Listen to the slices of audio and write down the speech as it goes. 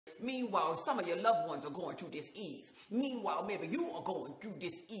Meanwhile, some of your loved ones are going through this ease. Meanwhile, maybe you are going through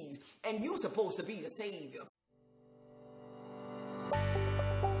this ease, and you're supposed to be the savior.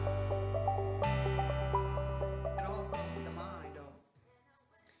 It all starts with the mind, though.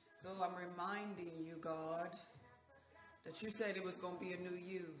 So I'm reminding you, God, that you said it was going to be a new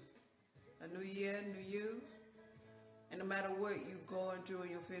you. A new year, new you. And no matter what you're going through in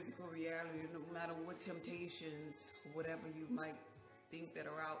your physical reality, no matter what temptations, whatever you might think that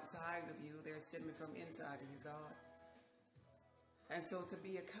are outside of you, they're stemming from inside of you, God. And so to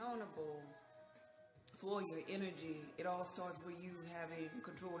be accountable for your energy, it all starts with you having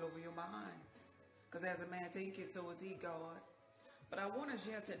control over your mind. Because as a man thinketh, so is he, God. But I want to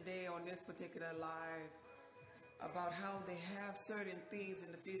share today on this particular live about how they have certain things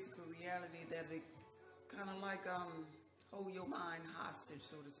in the physical reality that they kind of like hold your mind hostage,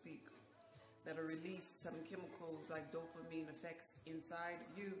 so to speak, that'll release some chemicals like dopamine effects inside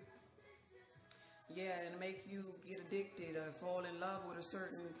of you. Yeah, and make you get addicted or fall in love with a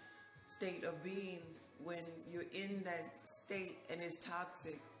certain state of being when you're in that state and it's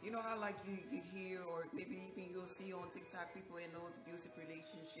toxic. You know how like you hear or maybe even you'll see on TikTok people in those abusive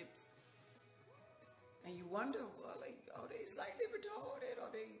relationships and you wonder, well, like, are they slightly retarded? Are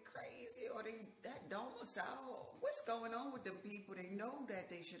they crazy? Are they that domicile? What's going on with them people? They know that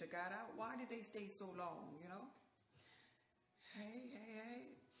they should have got out. Why did they stay so long, you know?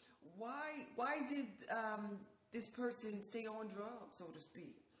 Hey. Why did this person stay on drugs, so to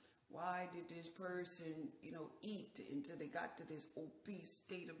speak? Why did this person, eat until they got to this obese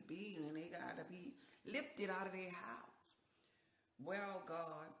state of being and they got to be lifted out of their house? Well,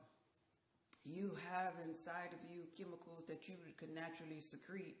 God, you have inside of you chemicals that you can naturally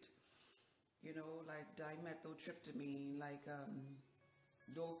secrete, like dimethyltryptamine, like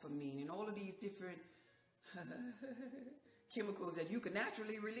dopamine, and all of these different chemicals that you can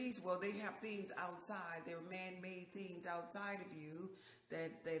naturally release. Well, they have things outside. They're man-made things outside of you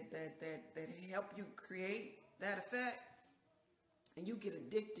that help you create that effect, and you get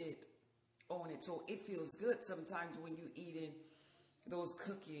addicted on it. So it feels good sometimes when you're eating those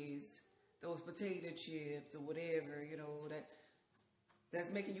cookies, those potato chips, or whatever,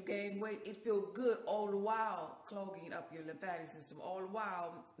 that's making you gain weight. It feels good all the while clogging up your lymphatic system, all the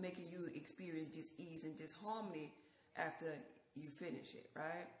while making you experience this ease and this harmony after you finish it,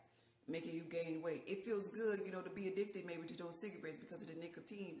 right? Making you gain weight. It feels good, to be addicted maybe to those cigarettes because of the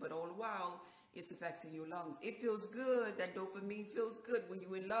nicotine, but all the while it's affecting your lungs. It feels good. That dopamine feels good when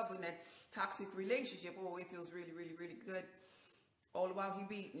you're in love in that toxic relationship. Oh, it feels really, really, really good. All the while he's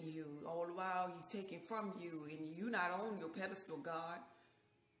beating you. All the while he's taking from you. And you not on your pedestal, God.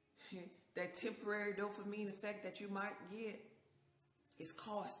 That temporary dopamine effect that you might get is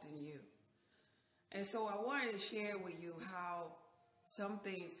costing you. And so I wanted to share with you how some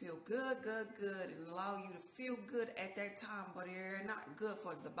things feel good, and allow you to feel good at that time, but they're not good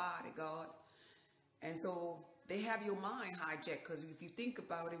for the body, God. And so they have your mind hijacked, because if you think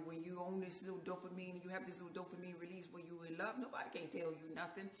about it, when you own this little dopamine, you have this little dopamine release when you're in love, nobody can tell you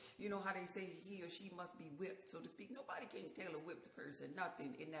nothing. You know how they say he or she must be whipped, so to speak. Nobody can tell a whipped person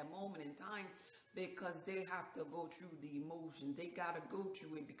nothing in that moment in time, because they have to go through the emotions. They got to go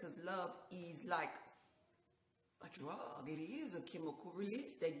through it, because love is like a drug. It is a chemical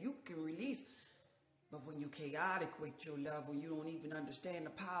release that you can release. But when you're chaotic with your love, when you don't even understand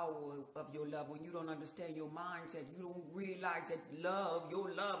the power of your love, when you don't understand your mindset, you don't realize that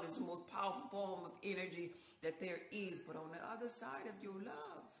your love is the most powerful form of energy that there is. But on the other side of your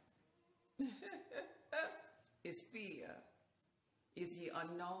love is fear, is the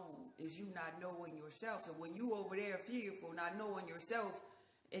unknown, is you not knowing yourself. So when you over there fearful, not knowing yourself,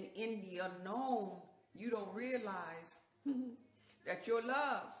 and in the unknown, you don't realize that your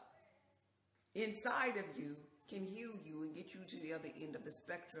love inside of you can heal you and get you to the other end of the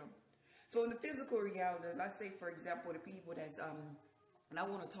spectrum. So in the physical reality, let's say, for example, the people that's, and I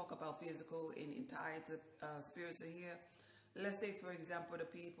want to talk about physical and tie it to spiritual here. Let's say, for example, the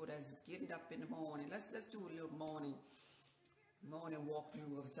people that's getting up in the morning. Let's do a little morning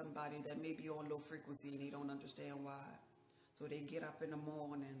walkthrough of somebody that may be on low frequency and they don't understand why. So they get up in the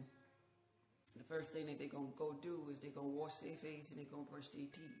morning. The first thing that they're going to go do is they're going to wash their face and they're going to brush their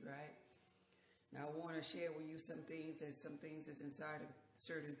teeth, right? Now, I want to share with you some things that's inside of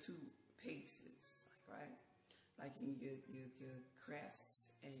certain toothpastes, right? Like in your Crest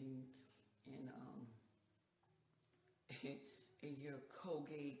and in your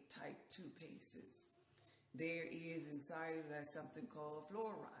Colgate type toothpastes. There is inside of that something called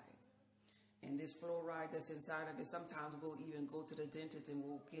fluoride. And this fluoride that's inside of it, sometimes we'll even go to the dentist and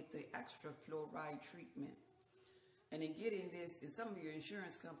we'll get the extra fluoride treatment. And in getting this, and some of your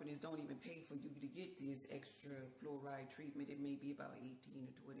insurance companies don't even pay for you to get this extra fluoride treatment. It may be about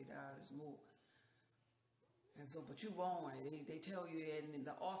 $18 to $20 more. And so, but you want it. They tell you in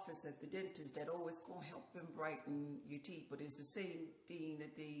the office at the dentist that, oh, it's going to help them brighten your teeth. But it's the same thing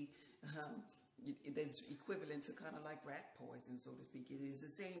that that's equivalent to kind of like rat poison, so to speak. It is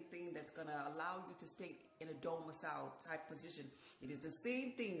the same thing that's going to allow you to stay in a domicile type position. It is the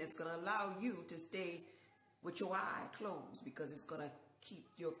same thing that's going to allow you to stay with your eye closed, because it's going to keep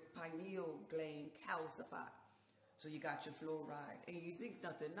your pineal gland calcified. So you got your fluoride, and you think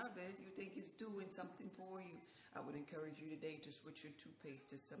nothing of it. You think it's doing something for you. I would encourage you today to switch your toothpaste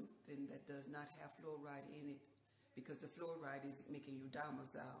to something that does not have fluoride in it, because the fluoride is making you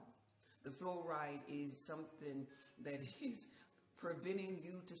domicile. The fluoride is something that is preventing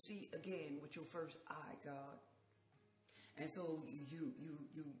you to see again with your first eye, God. And so you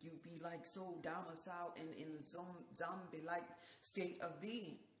be like so domiciled and in the zombie-like state of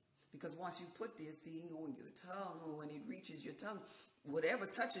being. Because once you put this thing on your tongue, or when it reaches your tongue, whatever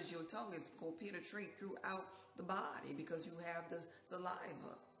touches your tongue is going to penetrate throughout the body, because you have the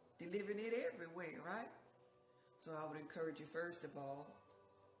saliva delivering it everywhere, right? So I would encourage you, first of all,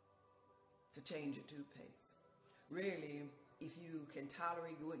 to change your toothpaste. Really, if you can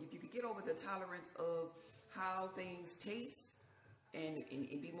tolerate good, if you could get over the tolerance of how things taste and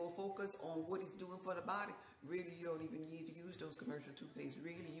be more focused on what it's doing for the body, really you don't even need to use those commercial toothpaste.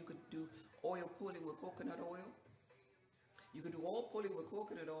 Really, you could do oil pulling with coconut oil. You could do oil pulling with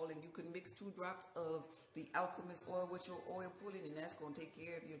coconut oil, and you could mix 2 drops of the alchemist oil with your oil pulling, and that's going to take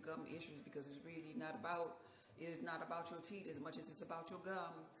care of your gum issues, because it's really not about your teeth as much as it's about your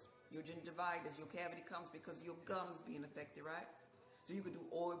gums. Your gingivitis, your cavity comes because your gums being affected, right? So you could do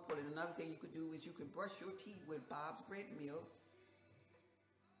oil pulling. Another thing you could do is you could brush your teeth with Bob's Red Mill,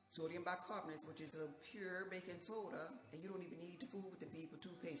 sodium bicarbonate, which is a pure baking soda, and you don't even need to fool with the people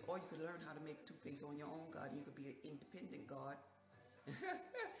toothpaste. Or you could learn how to make toothpaste on your own, God. You could be an independent God.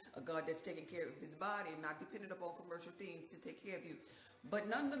 A God that's taking care of his body and not dependent upon commercial things to take care of you. But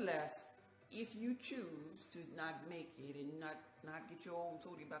nonetheless, if you choose to not make it and not get your own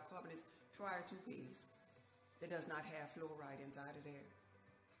sodium bicarbonate, try a toothpaste that does not have fluoride inside of there,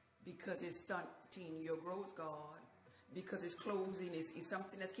 because it's stunting your growth, God. Because it's closing, is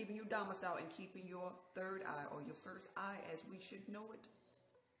something that's keeping you domiciled and keeping your third eye, or your first eye as we should know it,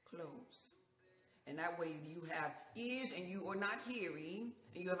 closed. And that way you have ears and you are not hearing,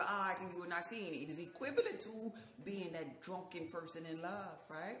 and you have eyes and you are not seeing. It is equivalent to being that drunken person in love,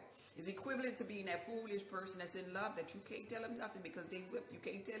 right? It's equivalent to being that foolish person that's in love, that you can't tell them nothing because they whipped. You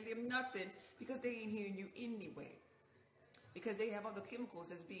can't tell them nothing because they ain't hearing you anyway. Because they have other chemicals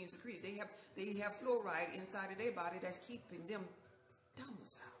that's being secreted. They have fluoride inside of their body that's keeping them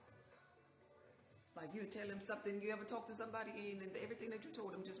domiciled. Like you tell them something, you ever talk to somebody and everything that you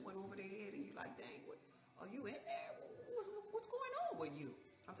told them just went over their head, and you're like, dang, what, are you in there? What's going on with you?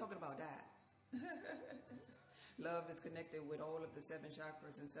 I'm talking about that. Love is connected with all of the 7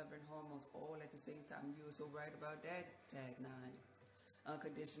 chakras and 7 hormones all at the same time. You are so right about that, tag 9.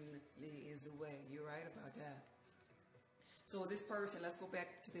 Unconditionally is the way. You're right about that. So this person, let's go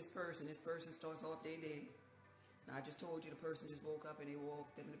back to this person. This person starts off their day. Now, I just told you the person just woke up and they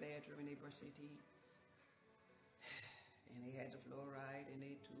walked in the bathroom and they brushed their teeth. And they had the fluoride in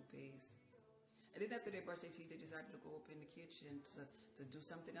their toothpaste. And then after they brushed their teeth, they decided to go up in the kitchen to do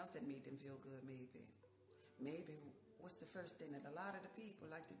something else that made them feel good, maybe. Maybe what's the first thing that a lot of the people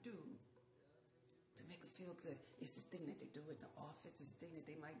like to do to make them feel good? It's the thing that they do in the office. It's the thing that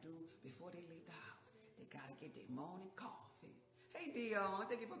they might do before they leave the house. They got to get their morning coffee. Hey, Dion,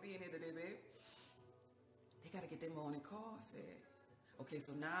 thank you for being here today, babe. They got to get their morning coffee. Okay,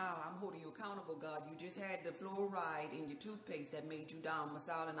 so now I'm holding you accountable, God. You just had the fluoride in your toothpaste that made you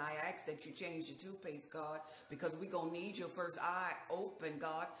domicile, and I ask that you change your toothpaste, God, because we're going to need your first eye open,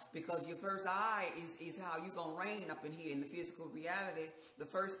 God, because your first eye is how you're going to reign up in here in the physical reality. The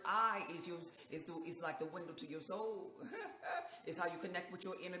first eye is like the window to your soul. It's how you connect with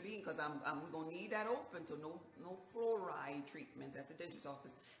your inner being, because we're going to need that open, so no fluoride treatments at the dentist's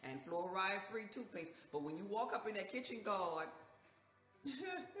office and fluoride-free toothpaste. But when you walk up in that kitchen, God,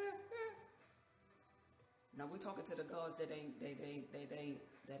 now we're talking to the gods that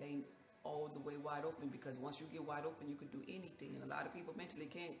ain't all the way wide open, because once you get wide open, you can do anything, and a lot of people mentally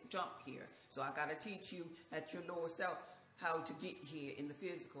can't jump here. So I gotta teach you at your lower self how to get here in the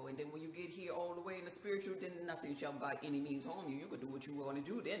physical, and then when you get here all the way in the spiritual, then nothing shall by any means harm you. You can do what you want to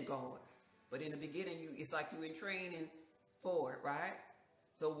do, then God. But in the beginning, it's like you in training for it, right?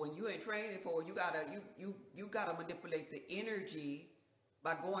 So when you in training for it, you gotta manipulate the energy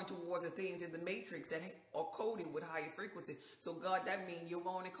by going towards the things in the matrix that are coded with higher frequency. So God, that means your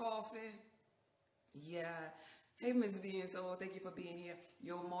morning coffee. Yeah. Hey, Miss V and Soul, thank you for being here.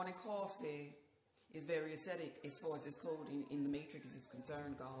 Your morning coffee is very acidic as far as this code in the matrix is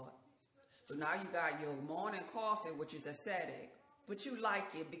concerned, God. So now you got your morning coffee, which is acidic, but you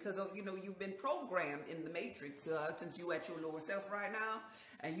like it because of, you've been programmed in the matrix since you at your lower self right now,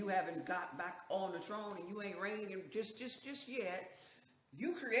 and you haven't got back on the throne, and you ain't reigning just yet.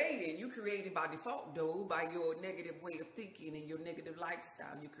 You created by default though, by your negative way of thinking and your negative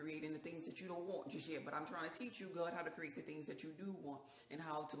lifestyle. You're creating the things that you don't want just yet. But I'm trying to teach you, God, how to create the things that you do want and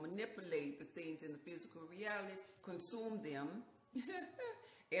how to manipulate the things in the physical reality, consume them,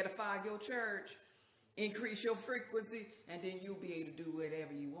 edify your church, increase your frequency, and then you'll be able to do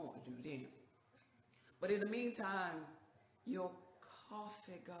whatever you want to do then. But in the meantime, your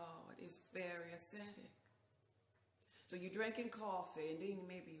coffee, God, is very acidic. So you're drinking coffee, and then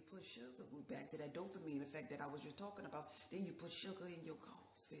maybe you put sugar. We're back to that dopamine effect that I was just talking about. Then you put sugar in your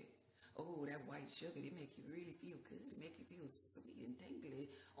coffee. Oh, that white sugar, it make you really feel good. It make you feel sweet and tingly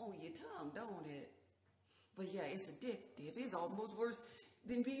on your tongue, don't it? But yeah, it's addictive. It's almost worse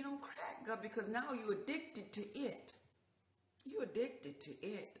than being on crack, God, because now you're addicted to it. You're addicted to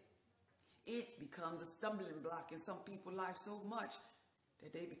it. It becomes a stumbling block in some people's lives so much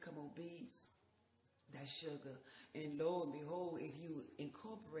that they become obese. That sugar, and lo and behold, if you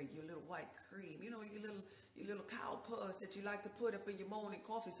incorporate your little white cream, your little cow puss that you like to put up in your morning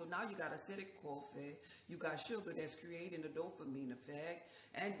coffee. So now you got acidic coffee, you got sugar that's creating the dopamine effect,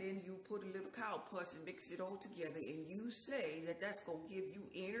 and then you put a little cow puss and mix it all together, and you say that that's gonna give you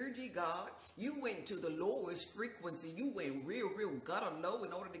energy, God. You went to the lowest frequency, you went real gutter low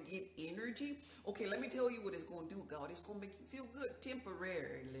in order to get energy. Okay, let me tell you what it's gonna do, God. It's gonna make you feel good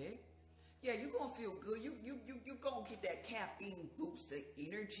temporarily. Yeah, you're going to feel good. You going to get that caffeine boost of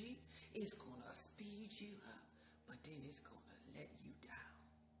energy. It's going to speed you up, but then it's going to let you down.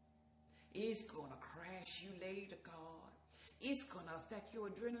 It's going to crash you later, God. It's going to affect your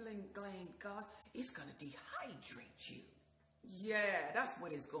adrenaline gland, God. It's going to dehydrate you. Yeah, that's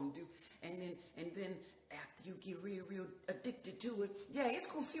what it's going to do. And then after you get real addicted to it, yeah, it's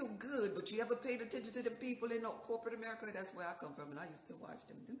going to feel good. But you ever paid attention to the people in corporate America? That's where I come from, and I used to watch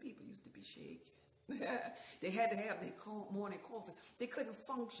them. Them people used to be shaking. They had to have their morning coffee. They couldn't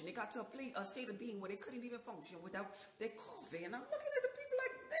function. They got to a state of being where they couldn't even function without their coffee. And I'm looking at the people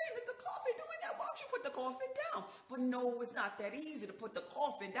like, dang, is the coffee doing that? Why don't you put the coffee down? But no, it's not that easy to put the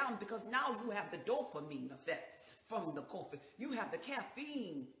coffee down because now you have the dopamine effect from the coffee. You have the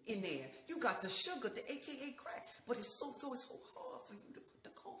caffeine in there. You got the sugar, the AKA crack. But it's so hard for you to put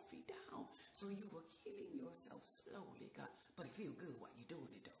the coffee down. So you were killing yourself slowly, God. But it feels good while you're doing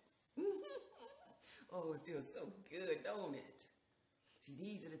it, though. Oh, it feels so good, don't it? See,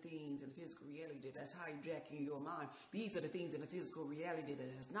 these are the things in the physical reality that's hijacking your mind. These are the things in the physical reality that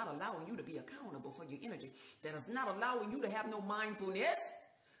is not allowing you to be accountable for your energy. That is not allowing you to have no mindfulness.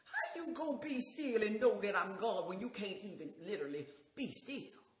 How you gonna be still and know that I'm God when you can't even literally be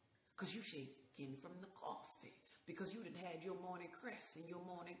still? Because you shaking from the coffee. Because you done had your morning crest and your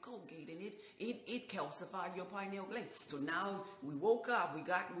morning Colgate, and it calcified your pineal gland. So now we woke up, we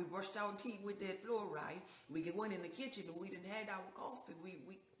brushed our teeth with that fluoride. We went in the kitchen and we done had our coffee.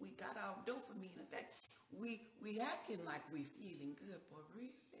 We got our dopamine effect. We acting like we feeling good, but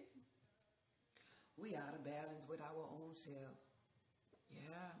really, we out of balance with our own self.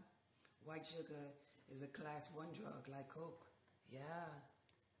 Yeah, white sugar is a class 1 drug like Coke. Yeah,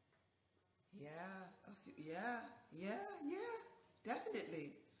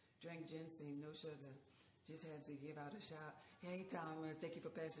 definitely. Drink ginseng, no sugar. Just had to give out a shout. Hey, Thomas, thank you for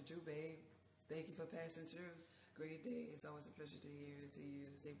passing through, babe. Thank you for passing through. Great day. It's always a pleasure to hear and see you.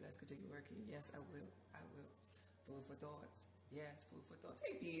 Stay blessed, continue working. Yes, I will. Food for thoughts. Yes, food for thoughts.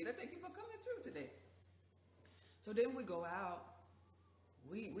 Hey, Peter, thank you for coming through today. So then we go out.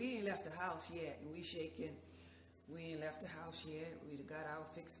 We ain't left the house yet, and we shaking. We ain't left the house yet. We got our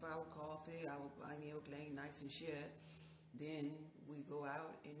fix for our coffee, our pineal gland nice and shit. Then we go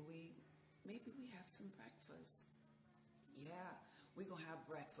out and maybe we have some breakfast. Yeah, we gonna have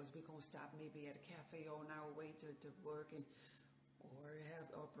breakfast. We gonna stop maybe at a cafe on our way to work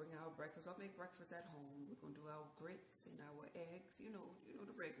or bring our breakfast. I'll make breakfast at home. We're gonna do our grits and our eggs. You know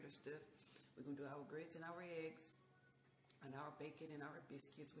the regular stuff. We're gonna do our grits and our eggs and our bacon and our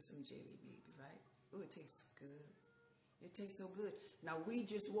biscuits with some jelly, baby, right? Oh, it tastes so good. It tastes so good. Now, we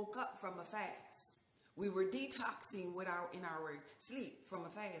just woke up from a fast. We were detoxing in our sleep from a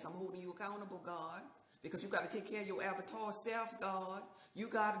fast. I'm holding you accountable, God, because you got to take care of your avatar self, God. You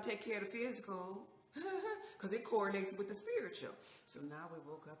got to take care of the physical. because it correlates with the spiritual. So now we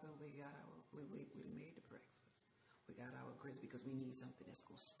woke up and we got our, we made the breakfast. We got our grits because we need something that's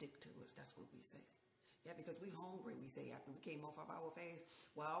going to stick to us. That's what we say. Yeah, because we hungry, we say, after we came off of our fast,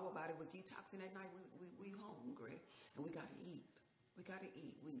 while our body was detoxing at night, we hungry, and we got to eat. We got to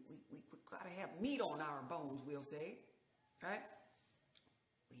eat. We got to have meat on our bones, we'll say, right?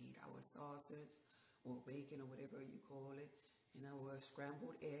 We eat our sausage or bacon or whatever you call it, and our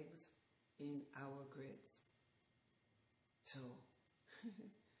scrambled eggs in our grits. So,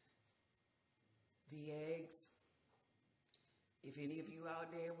 the eggs, if any of you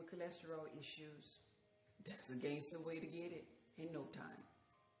out there with cholesterol issues, that's a gangster way to get it in no time.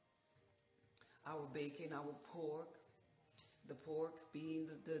 Our bacon, our pork, the pork being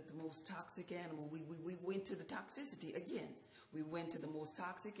the most toxic animal. We went to the toxicity again. We went to the most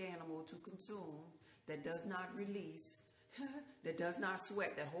toxic animal to consume that does not release, that does not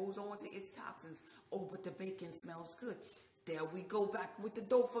sweat, that holds on to its toxins. Oh, but the bacon smells good. There we go back with the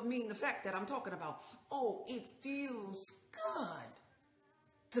dopamine effect that I'm talking about. Oh, it feels good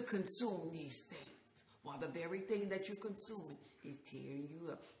to consume these things. While the very thing that you're consuming is tearing you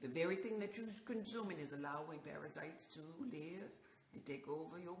up. The very thing that you're consuming is allowing parasites to live and take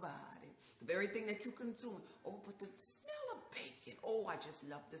over your body. The very thing that you're consuming. Oh, but the smell of bacon. Oh, I just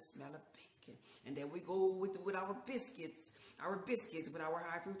love the smell of bacon. And then we go with our biscuits. Our biscuits with our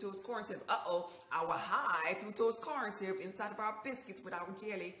high fructose corn syrup. Our high fructose corn syrup inside of our biscuits with our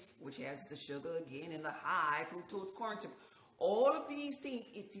jelly, which has the sugar again and the high fructose corn syrup. All of these things,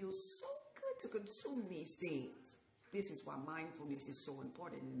 it feels so good to consume these things. This is why mindfulness is so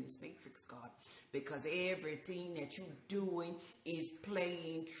important in this matrix, God, because everything that you're doing is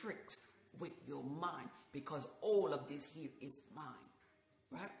playing tricks with your mind, because all of this here is mine,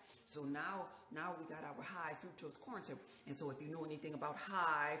 right? So now we got our high fructose corn syrup. And so if you know anything about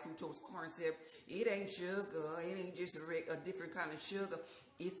high fructose corn syrup, it ain't sugar. It ain't just a different kind of sugar.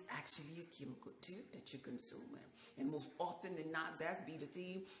 It's actually a chemical too that you're consuming. And most often than not, that be the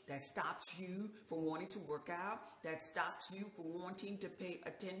thing that stops you from wanting to work out, that stops you from wanting to pay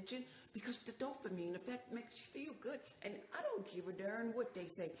attention, because the dopamine effect makes you feel good. And I don't give a darn what they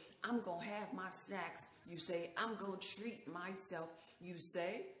say. I'm going to have my snacks. You say, I'm going to treat myself. You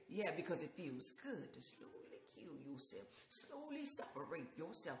say, yeah, because it feels good to slowly kill yourself, slowly separate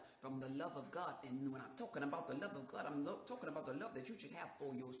yourself from the love of God. And when I'm talking about the love of God, I'm not talking about the love that you should have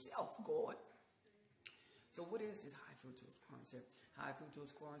for yourself, God. So what is this high fructose corn syrup? High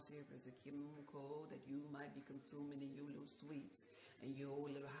fructose corn syrup is a chemical that you might be consuming in your little sweets and your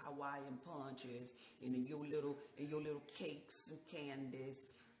little Hawaiian punches and in your little cakes and candies,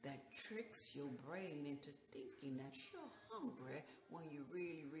 that tricks your brain into thinking that you're hungry when you're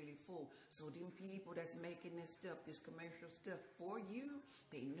really, really full. So them people that's making this stuff, this commercial stuff for you,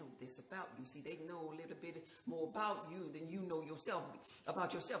 they know this about you. See, they know a little bit more about you than you know yourself,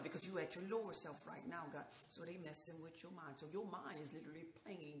 about yourself, because you at your lower self right now, God. So they messing with your mind. So your mind is literally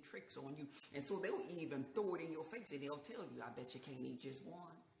playing tricks on you. And so they'll even throw it in your face and they'll tell you, I bet you can't eat just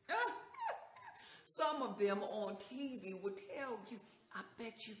one. Some of them on TV will tell you, I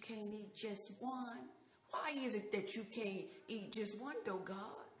bet you can't eat just one. Why is it that you can't eat just one though, God?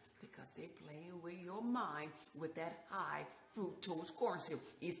 Because they're playing with your mind with that high fructose corn syrup.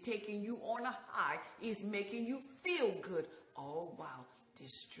 It's taking you on a high. It's making you feel good. Oh, wow.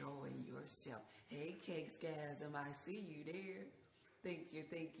 Destroying yourself. Hey, Cakesgasm, I see you there. Thank you,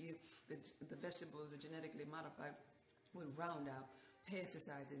 thank you. The vegetables are genetically modified with Roundup,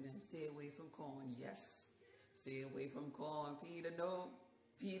 pesticides in them. Stay away from corn. Yes. Stay away from corn. Peter, no.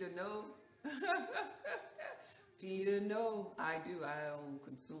 Peter, no. Peter, no. I do. I don't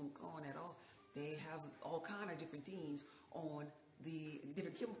consume corn at all. They have all kind of different things on the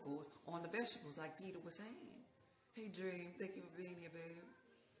different chemicals on the vegetables, like Peter was saying. Hey, Dream, thank you for being here, babe.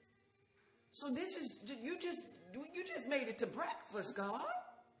 So this is, you just made it to breakfast, God.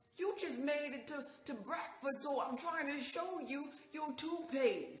 You just made it to breakfast. So I'm trying to show you your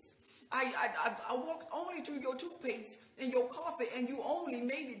toothpaste. I walked only to your toothpaste and your coffee, and you only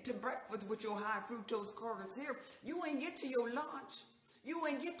made it to breakfast with your high fructose corn syrup. You ain't get to your lunch. You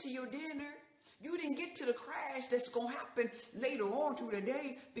ain't get to your dinner. You didn't get to the crash that's going to happen later on through the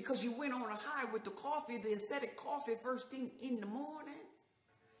day because you went on a high with the coffee, the acidic coffee first thing in the morning.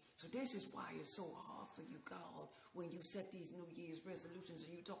 So this is why it's so hard for you, God, when you set these New Year's resolutions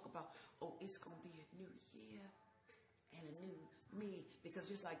and you talk about, oh, it's going to be a new year and a new me. Because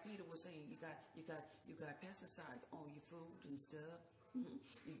just like Peter was saying, you got pesticides on your food and stuff.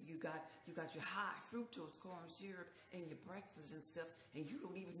 You got your high fructose corn syrup and your breakfast and stuff, and you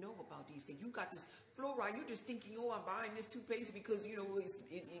don't even know about these things. You got this fluoride. You're just thinking, oh, I'm buying this toothpaste because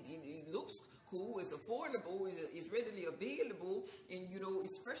it looks cool, it's affordable, it's readily available, and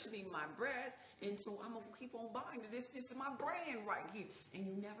it's freshening my breath, and so I'm gonna keep on buying it. This is my brand right here, and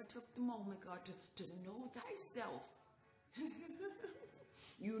you never took the moment, God, to know thyself.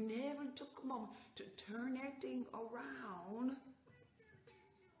 You never took a moment to turn that thing around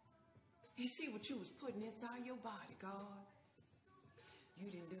and see what you was putting inside your body, God.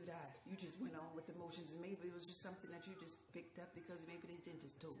 You didn't do that. You just went on with the motions, and maybe it was just something that you just picked up because maybe the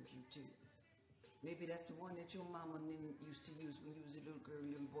dentist told you to. Maybe that's the one that your mama used to use when you was a little girl,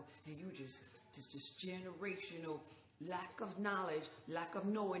 little boy, and you just this generational lack of knowledge, lack of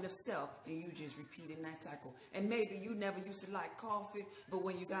knowing of self, and you just repeating that cycle. And maybe you never used to like coffee, but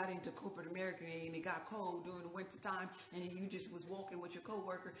when you got into corporate America and it got cold during the winter time, and you just was walking with your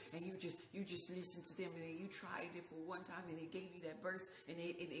coworker, and you just listened to them, and then you tried it for one time, and it gave you that burst, and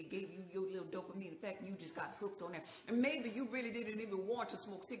it gave you your little dopamine effect, and you just got hooked on that. And maybe you really didn't even want to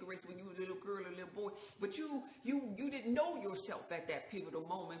smoke cigarettes when you were a little girl or little boy, but you didn't know yourself at that pivotal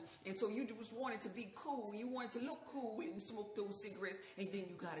moment, and so you just wanted to be cool. You wanted to look cool and smoke those cigarettes, and then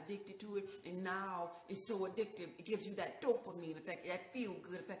you got addicted to it, and now it's so addictive. It gives you that dopamine effect, that feel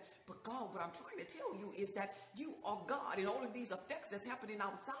good effect. But God, what I'm trying to tell you is that you are God, and all of these effects that's happening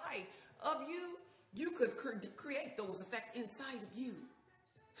outside of you, you could create those effects inside of you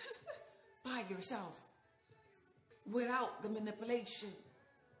by yourself without the manipulation,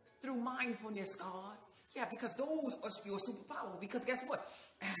 through mindfulness, God. Yeah, because those are your superpower. Because guess what?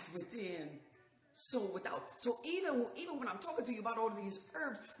 As within, so without. So even when I'm talking to you about all of these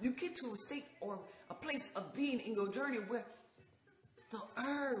herbs, you get to a state or a place of being in your journey where the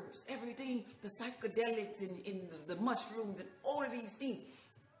herbs, everything, the psychedelics and the mushrooms and all of these things,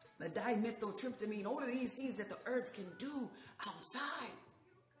 the dimethyltryptamine, all of these things that the herbs can do outside.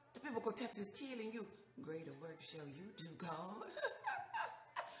 The biblical text is telling you, greater work shall you do, God.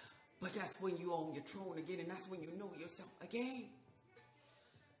 But that's when you're on your throne again, and that's when you know yourself again.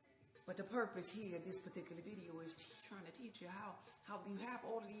 But the purpose here, this particular video, is trying to teach you how you have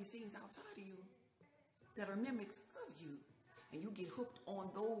all of these things outside of you that are mimics of you. And you get hooked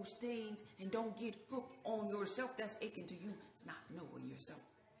on those things and don't get hooked on yourself. That's aching to you, not knowing yourself.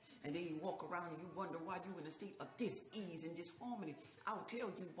 And then you walk around and you wonder why you're in a state of dis-ease and disharmony. I'll tell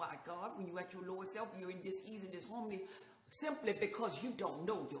you why, God, when you're at your lower self, you're in dis-ease and disharmony simply because you don't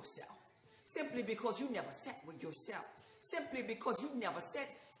know yourself. Simply because you never sat with yourself. Simply because you never sat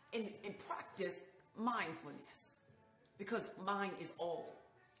in practice mindfulness, because mine is all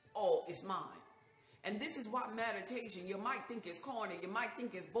is mine. And this is why meditation, you might think it's corny, you might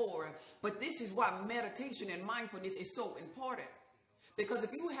think it's boring, but this is why meditation and mindfulness is so important. Because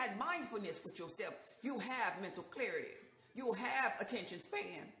if you had mindfulness with yourself, you have mental clarity, you have attention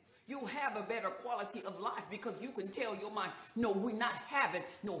span, you have a better quality of life, because you can tell your mind, no, we're not having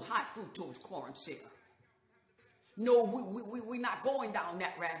no high fructose corn syrup. No, we're not going down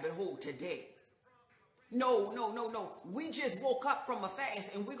that rabbit hole today. No. We just woke up from a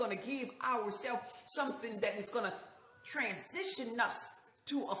fast, and we're going to give ourselves something that is going to transition us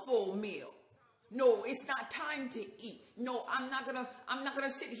to a full meal. No, it's not time to eat. No, I'm not gonna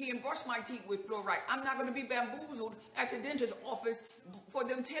sit here and brush my teeth with fluoride. I'm not gonna be bamboozled at the dentist's office for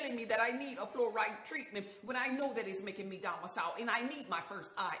them telling me that I need a fluoride treatment when I know that it's making me domicile, and I need my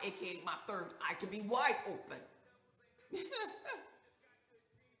first eye, aka my third eye, to be wide open.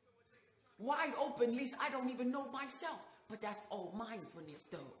 Wide open, at least I don't even know myself. But that's all mindfulness,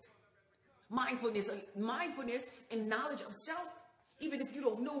 though. Mindfulness and knowledge of self. Even if you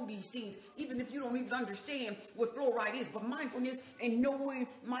don't know these things, even if you don't even understand what fluoride is, but mindfulness and knowing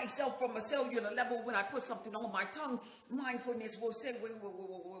myself from a cellular level, when I put something on my tongue, mindfulness will say, wait,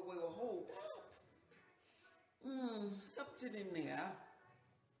 hold up. Something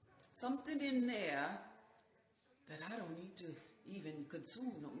in there that I don't need to even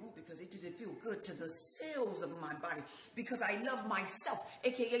consume no more, because it didn't feel good to the cells of my body, because I love myself,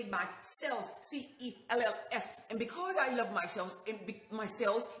 aka my cells, cells. And because I love myself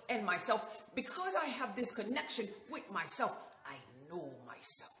and myself, because I have this connection with myself, I know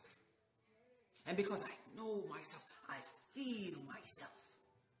myself. And because I know myself, I feel myself.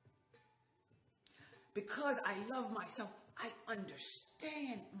 Because I love myself, I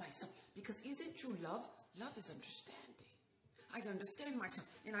understand myself. Because is it true love? Love is understanding. I understand myself,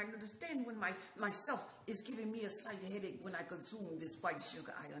 and I understand when myself is giving me a slight headache when I consume this white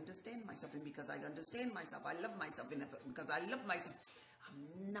sugar. I understand myself, and because I understand myself, I love myself, and because I love myself,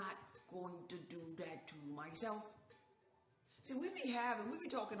 I'm not going to do that to myself. See, we be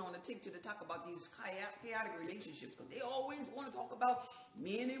talking on the tick to the talk about these chaotic relationships because they always want to talk about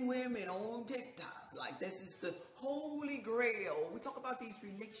men and women on TikTok. Like this is the holy grail. We talk about these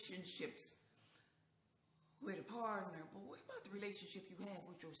relationships with a partner, but what about the relationship you have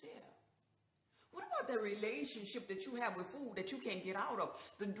with yourself? What about the relationship that you have with food that you can't get out of?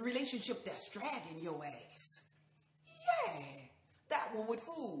 The relationship that's dragging your ass. Yeah, that one with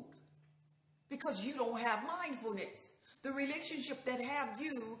food. Because you don't have mindfulness. The relationship that have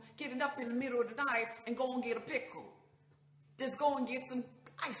you getting up in the middle of the night and go and get a pickle. Just go and get some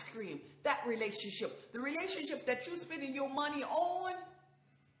ice cream. That relationship. The relationship that you spending your money on.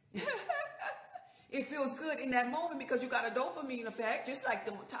 It feels good in that moment because you got a dopamine effect, just like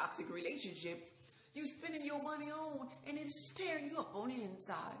the toxic relationships. You spending your money on, and it's tearing you up on the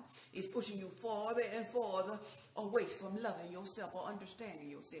inside. It's pushing you farther and farther away from loving yourself or understanding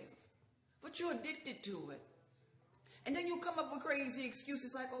yourself. But you're addicted to it. And then you come up with crazy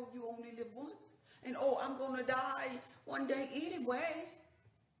excuses like, oh, you only live once. And, oh, I'm going to die one day anyway.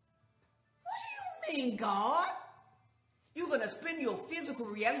 What do you mean, God? You're going to spend your physical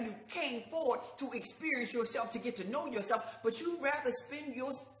reality. You came forward to experience yourself, to get to know yourself, but you rather spend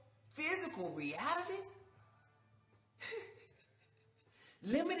your physical reality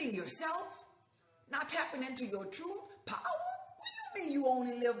limiting yourself, not tapping into your true power? What do you mean you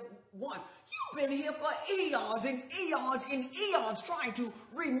only live once? You've been here for eons and eons and eons trying to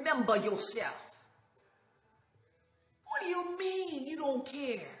remember yourself. What do you mean you don't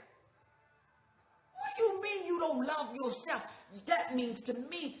care? What do you mean you don't love yourself? That means to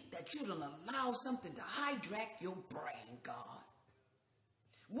me that you don't allow something to hijack your brain, God.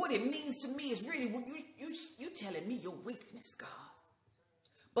 What it means to me is really what you telling me your weakness, God.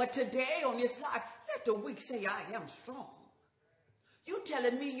 But today on this life, let the weak say, I am strong. You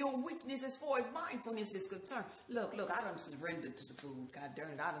telling me your weakness as far as mindfulness is concerned. Look, I done surrendered to the food. God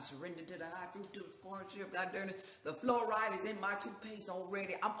darn it, I done surrendered to the high fructose corn syrup. God darn it, the fluoride is in my toothpaste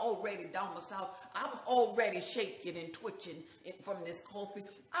already. I'm already domiciled. I'm already shaking and twitching from this coffee.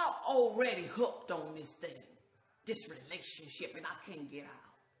 I'm already hooked on this thing, this relationship, and I can't get out.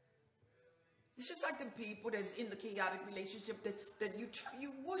 It's just like the people that's in the chaotic relationship that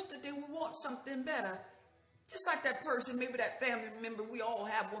you wish that they would want something better. Just like that person, maybe that family member, we all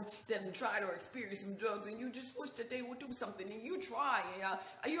have one that tried or experienced some drugs, and you just wish that they would do something, and you try,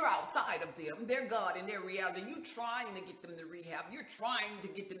 you're outside of them. They're God in their reality. You're trying to get them to rehab. You're trying to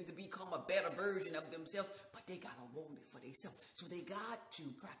get them to become a better version of themselves, but they got to want it for themselves. So they got to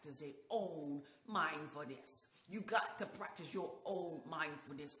practice their own mindfulness. You got to practice your own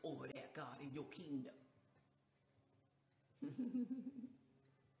mindfulness over there, God, in your kingdom.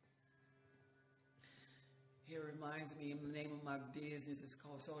 It reminds me, the name of my business is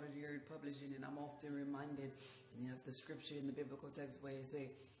called Salt of the Earth Publishing, and I'm often reminded of the scripture in the biblical text where it says,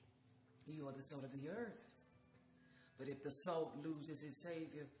 you are the salt of the earth. But if the salt loses its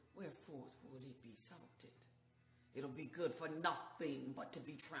savior, wherefore will it be salted? It'll be good for nothing but to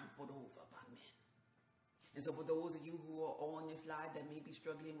be trampled over by men. And so for those of you who are on this line that may be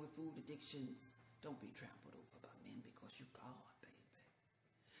struggling with food addictions, don't be trampled over by men because you God.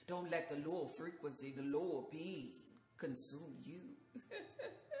 Don't let the lower frequency, the lower being consume you.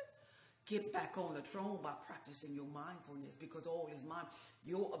 Get back on the throne by practicing your mindfulness because all is mine.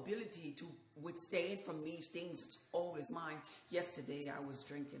 Your ability to withstand from these things, it's all is mine. Yesterday I was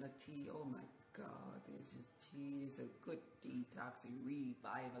drinking a tea. Oh my God, this is tea. It's a good detoxing,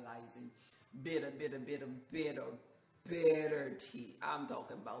 revitalizing, bitter tea. I'm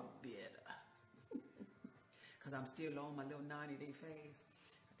talking about bitter. Because I'm still on my little 90-day fast.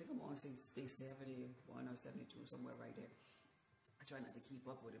 I think I'm on day 71 or 72, somewhere right there. I try not to keep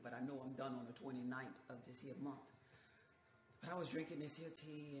up with it, but I know I'm done on the 29th of this here month. But I was drinking this here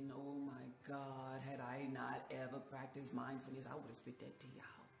tea, and oh my God, had I not ever practiced mindfulness, I would have spit that tea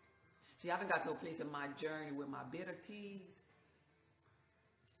out. See, I done got to a place in my journey with my bitter teas.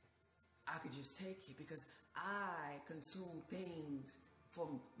 I could just take it because I consume things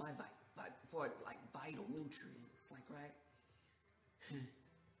from my vital nutrients, like, right?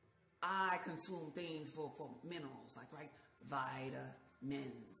 I consume things for minerals, like, right?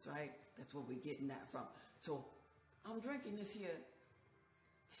 Vitamins, right? That's where we're getting that from. So I'm drinking this here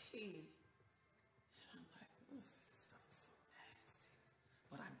tea. And I'm like, this stuff is so nasty.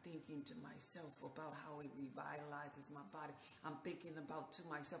 But I'm thinking to myself about how it revitalizes my body. I'm thinking about to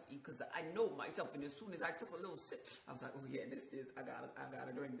myself, because I know myself, and as soon as I took a little sip, I was like, oh yeah, this, I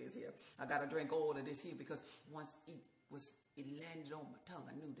gotta drink this here. I gotta drink all of this here, because once it landed on my tongue,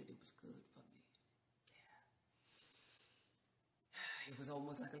 I knew that it was good for me. Yeah. It was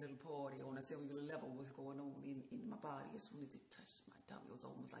almost like a little party on a cellular level was going on in my body. As soon as it touched my tongue, it was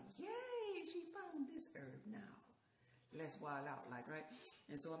almost like, yay, she found this herb now. Let's wild out, like, right?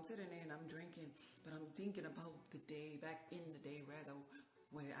 And so I'm sitting there and I'm drinking, but I'm thinking about the day, back in the day, rather,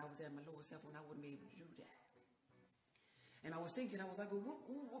 when I was at my lower self, when I wouldn't be able to do that. And I was thinking, I was like, well, what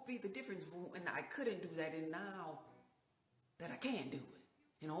would be the difference when I couldn't do that and now that I can do it?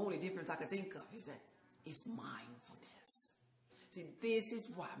 And the only difference I could think of is that it's mindfulness. See, this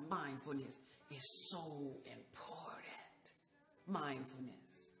is why mindfulness is so important.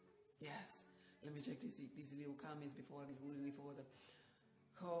 Mindfulness. Yes. Let me check these little comments before I go any further.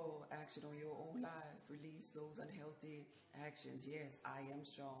 Call action on your own life. Release those unhealthy actions. Yes, I am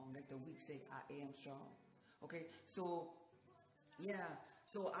strong. Let the weak say, I am strong. Okay, so, yeah.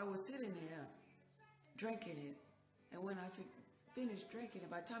 So I was sitting there drinking it. And when I finished drinking it,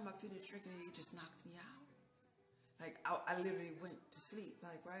 by the time I finished drinking it, it just knocked me out. Like, I literally went to sleep,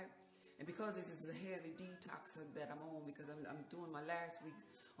 like, right? And because this is a heavy detox that I'm on, because I'm doing my last week's,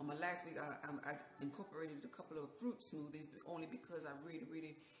 on my last week, I incorporated a couple of fruit smoothies, only because I really,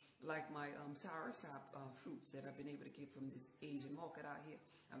 really like my soursop fruits that I've been able to get from this Asian market out here.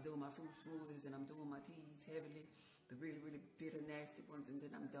 I'm doing my fruit smoothies and I'm doing my teas heavily, the really, really bitter, nasty ones, and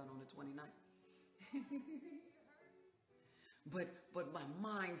then I'm done on the 29th. But my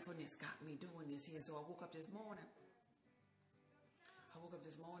mindfulness got me doing this here. So I woke up this morning.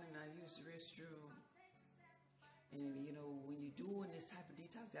 And I used the restroom. And, you know, when you're doing this type of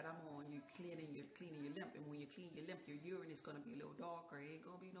detox that I'm on, you're cleaning your lymph. And when you clean your lymph, your urine is going to be a little darker. It ain't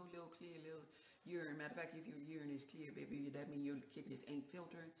going to be no little clear little urine. Matter of fact, if your urine is clear, baby, that means your kidneys ain't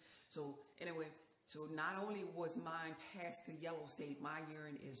filtering. So, anyway, so not only was mine past the yellow state, my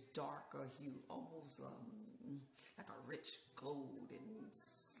urine is darker hue, almost like a rich gold and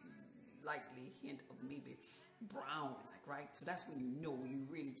slightly hint of maybe brown, like, right? So that's when you know you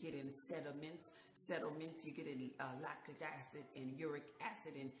really get in settlements, you get in lactic acid and uric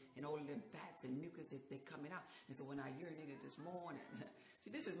acid and all of them fats and mucus that they're coming out. And so when I urinated this morning,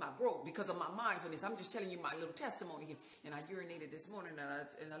 see, this is my growth because of my mindfulness. I'm just telling you my little testimony here. And I urinated this morning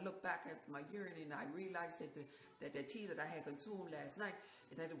and I looked back at my urine and I realized that the tea that I had consumed last night,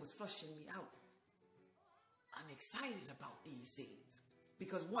 that it was flushing me out. I'm excited about these things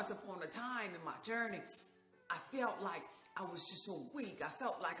because once upon a time in my journey, I felt like I was just so weak. I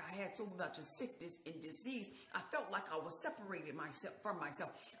felt like I had so much of sickness and disease. I felt like I was separated from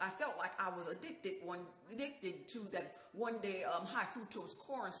myself. I felt like I was addicted to that one day high fructose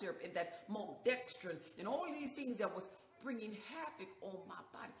corn syrup and that maltodextrin and all these things that was bringing havoc on my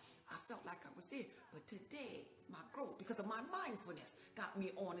body. I felt like I was there. But today, my growth, because of my mindfulness, got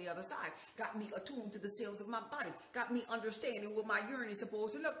me on the other side, got me attuned to the cells of my body, got me understanding what my urine is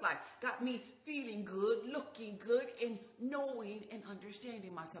supposed to look like, got me feeling good, looking good, and knowing and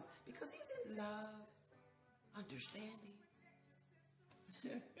understanding myself. Because isn't love understanding?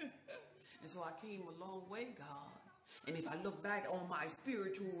 And so I came a long way, God. And if I look back on my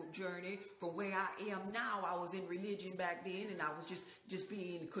spiritual journey from where I am now, I was in religion back then, and I was just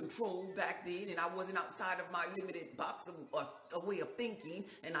being controlled back then, and I wasn't outside of my limited box of a way of thinking,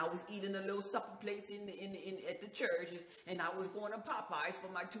 and I was eating the little supper plates at the church, and I was going to Popeyes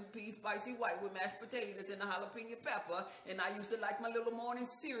for my 2-piece spicy white with mashed potatoes and a jalapeno pepper, and I used to like my little morning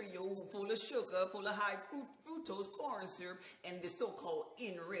cereal full of sugar, full of high fructose corn syrup, and the so-called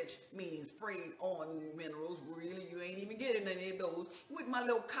enriched, meaning sprayed on minerals. Really, you ain't even getting any of those, with my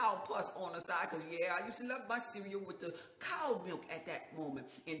little cow pus on the side, because yeah, I used to love my cereal with the cow milk at that moment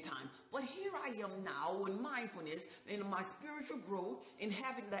in time. But here I am now in mindfulness, in my spiritual growth, in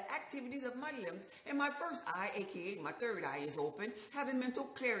having the activities of my limbs, and my first eye, aka my third eye, is open, having mental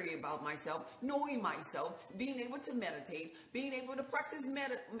clarity about myself, knowing myself, being able to meditate, being able to practice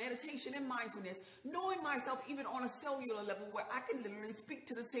meditation and mindfulness, knowing myself even on a cellular level where I can literally speak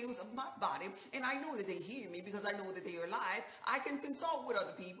to the cells of my body, and I know that they hear me because I know that they are alive. I can consult with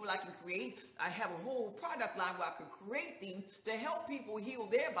other people. I have a whole product line where I can create things to help people heal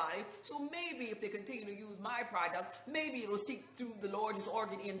their body. So maybe if they continue to use my product, maybe it'll seep through the largest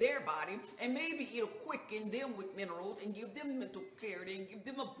organ in their body, and maybe it'll quicken them with minerals and give them mental clarity and give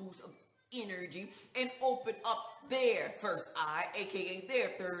them a boost of energy and open up their first eye, aka their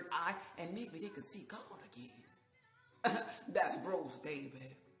third eye, and maybe they can see God again. That's growth,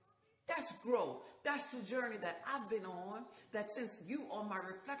 baby. That's growth. That's the journey that I've been on, that since you are my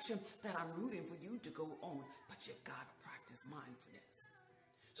reflection, that I'm rooting for you to go on. But you gotta practice mindfulness.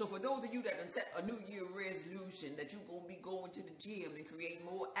 So for those of you that done set a New Year resolution that you're going to be going to the gym and create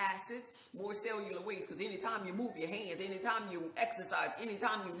more acids, more cellular waste, because anytime you move your hands, anytime you exercise,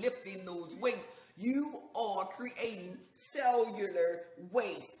 anytime you lift in those weights, you are creating cellular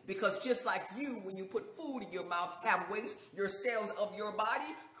waste. Because just like you, when you put food in your mouth, have waste, your cells of your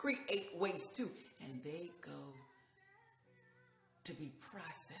body create waste too. And they go to be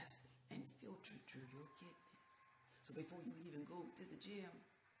processed and filtered through your kidneys. So before you even go to the gym,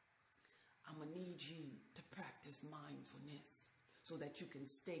 I'm going to need you to practice mindfulness so that you can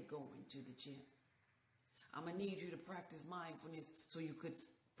stay going to the gym. I'm going to need you to practice mindfulness so you could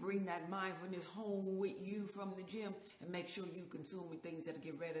bring that mindfulness home with you from the gym and make sure you consuming things that'll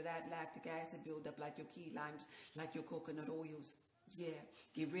get rid of that lactic acid build up, like your key limes, like your coconut oils. Yeah,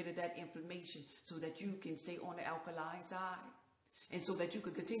 get rid of that inflammation so that you can stay on the alkaline side. And so that you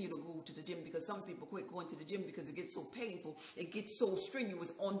can continue to go to the gym, because some people quit going to the gym because it gets so painful. It gets so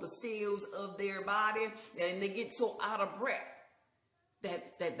strenuous on the cells of their body, and they get so out of breath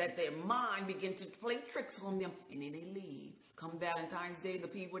that their mind begins to play tricks on them, and then they leave. Come Valentine's Day, the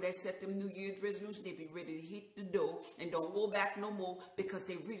people that set them New Year's resolution, they be ready to hit the door and don't go back no more because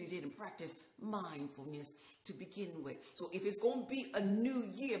they really didn't practice mindfulness to begin with. So if it's going to be a new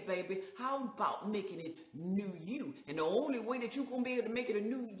year, baby, how about making it new you? And the only way that you're going to be able to make it a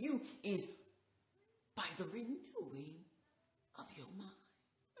new you is by the renewing of your mind.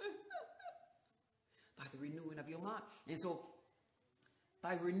 By the renewing of your mind. And so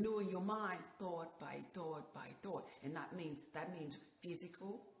by renewing your mind, thought by thought by thought. And that means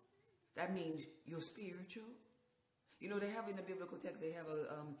physical. That means your spiritual. You know, they have in the biblical text, they have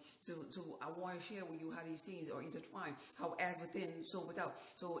a, so I want to share with you how these things are intertwined, how as within, so without.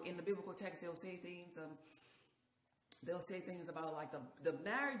 So in the biblical text, they'll say things about like the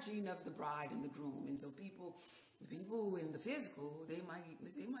marrying of the bride and the groom. And so people in the physical, they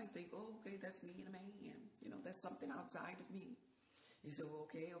might think, oh, okay, that's me and a man. You know, that's something outside of me. And so,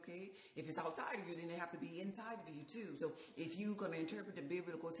 okay. If it's outside of you, then it have to be inside of you too. So if you're going to interpret the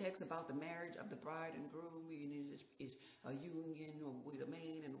biblical text about the marriage of the bride and groom, and it's a union with a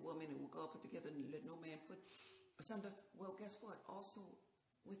man and a woman, and God put together and let no man put asunder, well, guess what? Also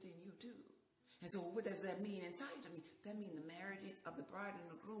within you too. And so what does that mean inside of me? That means the marriage of the bride and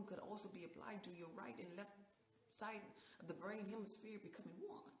the groom could also be applied to your right and left side of the brain hemisphere becoming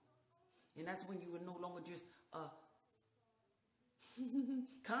one. And that's when you are no longer just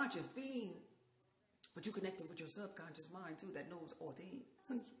conscious being, but you connected with your subconscious mind too that knows all things.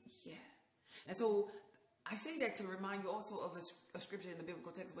 Yeah. And so I say that to remind you also of a scripture in the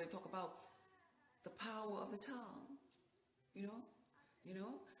biblical text where they talk about the power of the tongue. You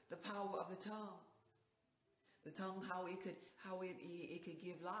know, the power of the tongue. The tongue, how it could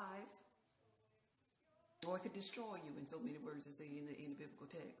give life, or it could destroy you, in so many words to say in the biblical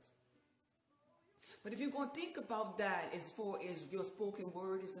text. But if you're going to think about that as far as your spoken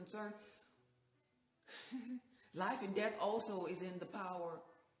word is concerned, life and death also is in the power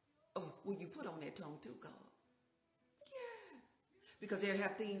of what you put on that tongue too, God. Yeah. Because there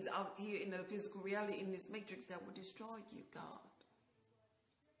have things out here in the physical reality in this matrix that will destroy you, God.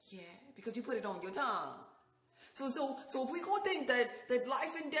 Yeah, because you put it on your tongue. So if we're going to think that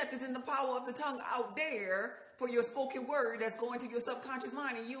life and death is in the power of the tongue out there for your spoken word that's going to your subconscious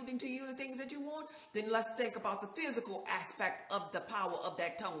mind and yielding to you the things that you want, then let's think about the physical aspect of the power of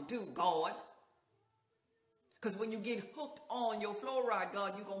that tongue too, God. Because when you get hooked on your fluoride,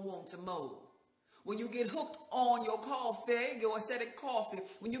 God, you're going to want some more. When you get hooked on your coffee, your acidic coffee,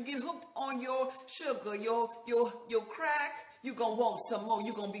 when you get hooked on your sugar, your crack, you're going to want some more.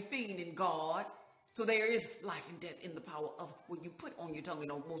 You're going to be feeding God. So there is life and death in the power of what you put on your tongue. And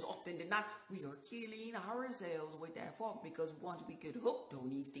most often than not, we are killing ourselves with that fault, because once we get hooked on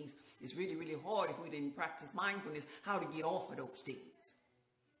these things, it's really, really hard if we didn't practice mindfulness, how to get off of those things.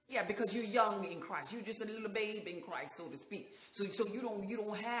 Yeah, because you're young in Christ. You're just a little babe in Christ, so to speak. So you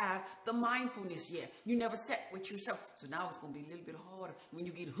don't have the mindfulness yet. You never sat with yourself. So now it's going to be a little bit harder when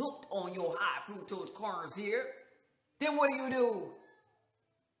you get hooked on your high fructose corns here. Then what do?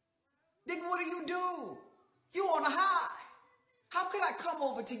 You on a high. How could I come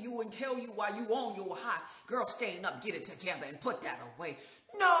over to you and tell you while you on your high, girl, stand up, get it together and put that away?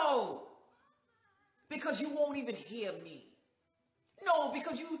 No, because you won't even hear me. No,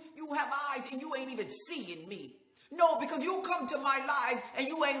 because you have eyes and you ain't even seeing me. No, because you come to my life and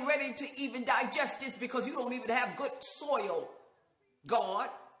you ain't ready to even digest this, because you don't even have good soil, God.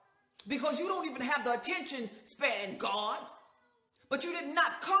 Because you don't even have the attention span, God. But you did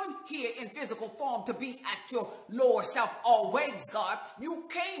not come here in physical form to be at your lower self always, God. You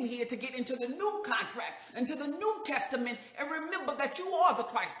came here to get into the new contract, into the New Testament, and remember that you are the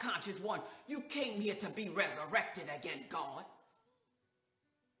Christ conscious one. You came here to be resurrected again, God.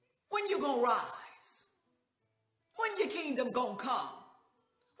 When you gonna rise? When your kingdom gonna come?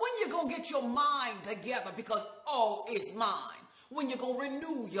 When you gonna get your mind together, because all is mine? When you gonna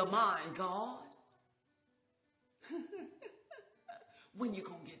renew your mind, God? When you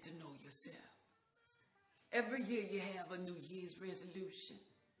gonna get to know yourself? Every year you have a New Year's resolution,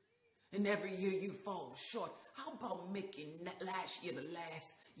 and every year you fall short. How about making last year the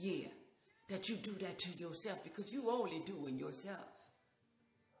last year that you do that to yourself, because you only doing yourself.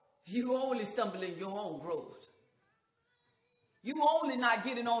 You only stumble in your own growth. You only not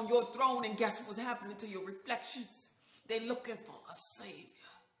getting on your throne, and guess what's happening to your reflections? They're looking for a savior.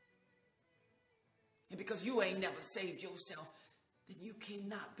 And because you ain't never saved yourself, then you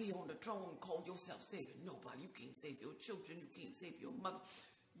cannot be on the throne and call yourself savior. Nobody. You can't save your children. You can't save your mother.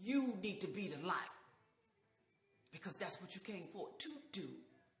 You need to be the light, because that's what you came for, to do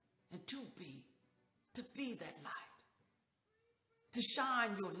and to be that light, to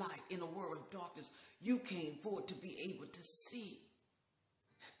shine your light in a world of darkness. You came forward to be able to see.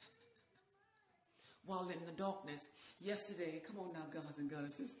 While in the darkness, yesterday, come on now, gods and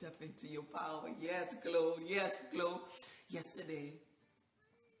goddesses, step into your power. Yes, glow. Yes, glow. Yesterday,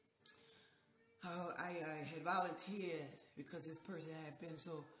 I had volunteered because this person had been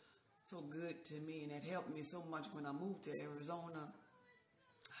so good to me, and had helped me so much when I moved to Arizona.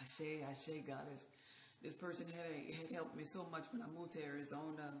 I say, goddess. This person had helped me so much when I moved to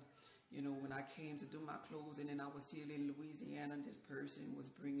Arizona. You know, when I came to do my clothes, and then I was still in Louisiana, this person was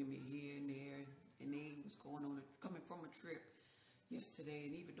bringing me here and there, and they was coming from a trip yesterday.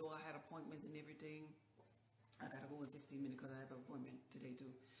 And even though I had appointments and everything, I gotta go in 15 minutes because I have an appointment today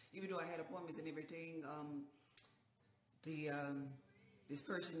too. Even though I had appointments and everything, this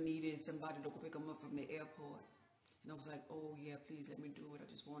person needed somebody to go pick them up from the airport. And I was like, oh yeah, please let me do it. I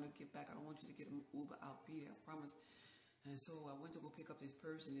just want to get back. I don't want you to get an Uber. I'll be there, I promise. And so I went to go pick up this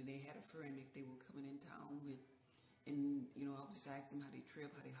person, and they had a friend that they were coming in town with. And, you know, I was just asking them how their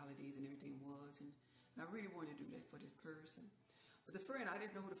trip, how their holidays and everything was. And I really wanted to do that for this person. But the friend, I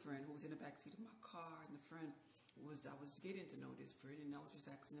didn't know the friend who was in the backseat of my car. And the friend I was getting to know this friend, and I was just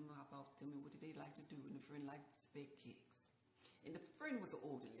asking them about them and what did they like to do. And the friend liked to bake cakes. And the friend was an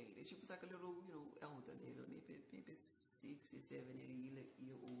older lady. She was like a little, you know, elder lady, maybe 60, 70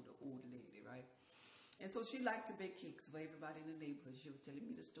 year older lady, right? And so she liked to bake cakes for everybody in the neighborhood. She was telling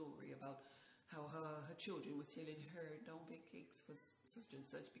me the story about how her children was telling her, don't bake cakes for such and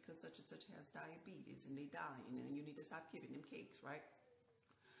such because such and such has diabetes and they dying, and you need to stop giving them cakes, right?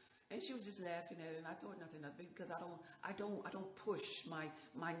 And she was just laughing at it, and I thought nothing of it, because I don't push my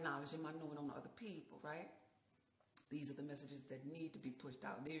knowledge and my knowing on other people, right? These are the messages that need to be pushed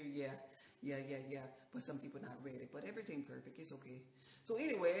out there. Yeah. But some people not ready. But everything perfect. It's okay. So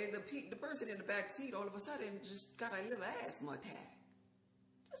anyway, the person in the back seat all of a sudden just got a little asthma attack.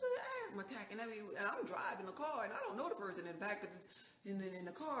 Just an asthma attack. And I'm driving the car, and I don't know the person in the back in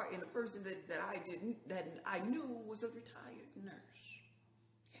the car, and the person that I knew was a retired nurse.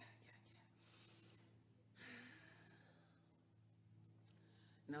 Yeah.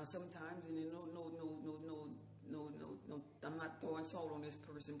 Now sometimes, and no, I'm not throwing salt on this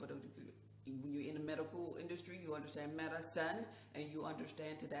person, but when you're in the medical industry, you understand medicine, and you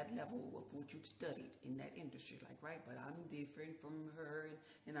understand to that level of what you studied in that industry, like, right? But I'm different from her,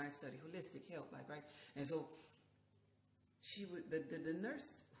 and I study holistic health, like, right? And so the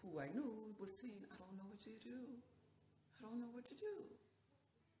nurse who I knew was saying, I don't know what to do. I don't know what to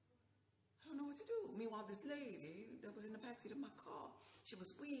do. Meanwhile, this lady that was in the backseat of my car, she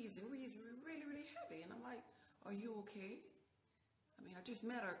was wheezing really, really heavy. And I'm like, are you okay? I mean, I just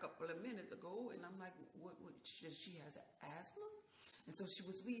met her a couple of minutes ago, and I'm like, what she has asthma? And so she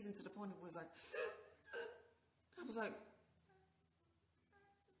was wheezing to the point it was like, I was like,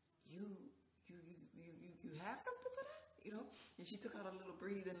 you have something for that? You know? And she took out a little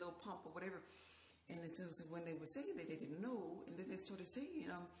breathing, little pump or whatever. And then so when they were saying that, they didn't know, and then they started saying,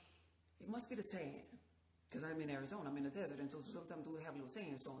 it must be the sand. Because I'm in Arizona, I'm in the desert, and so sometimes we'll have little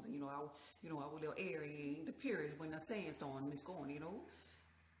sandstorms, and our little area, the periods when the sandstorm is going, it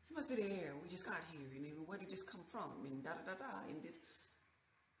must be the air. We just got here, and where did this come from? And and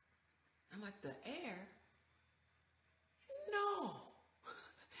I'm like, the air? No.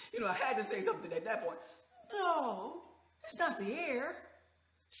 I had to say something at that point. No, it's not the air.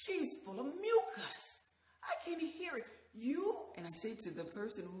 She's full of mucus. I can hear it. And I say to the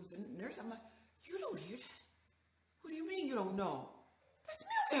person who's a nurse, I'm like, you don't hear that? What do you mean you don't know?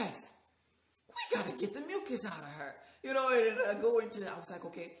 mucus. We got to get the mucus out of her. You know, and I was like,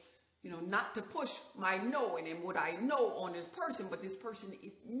 okay, not to push my knowing and what I know on this person, but this person,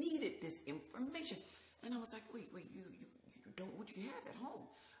 it needed this information. And I was like, wait, you don't, what you have at home?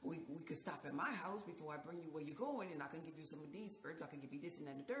 We could stop at my house before I bring you where you're going, and I can give you some of these herbs. I can give you this and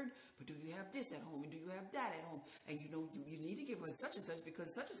that and the third, but do you have this at home? And do you have that at home? And you need to give her such and such, because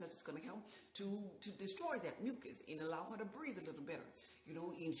such and such is going to help to destroy that mucus and allow her to breathe a little better.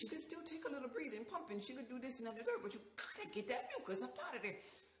 And she could still take a little breathing, pumping. She could do this and that and the third, but you gotta get that mucus up out of there.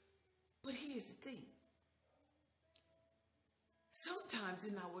 But here's the thing. Sometimes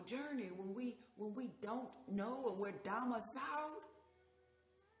in our journey, when we don't know and we're domiciled,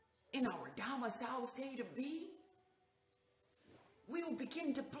 in our domicile state of being, we will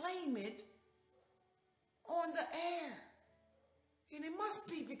begin to blame it on the air. And it must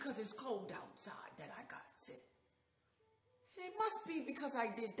be because it's cold outside that I got sick. And it must be because I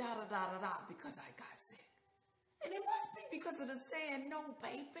did da-da-da-da-da because I got sick. And it must be because of the saying, no,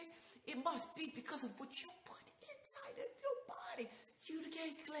 baby. It must be because of what you put inside of your body. You the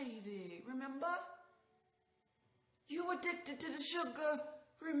cake lady, remember? You addicted to the sugar,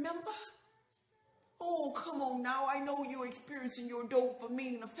 remember? Oh, come on now. I know you're experiencing your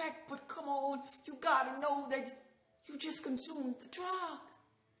dopamine effect, but come on. You gotta know that you just consumed the drug.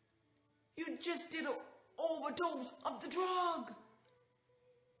 You just did an overdose of the drug.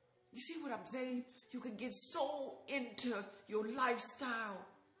 You see what I'm saying? You can get so into your lifestyle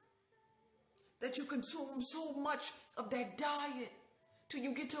that you consume so much of that diet till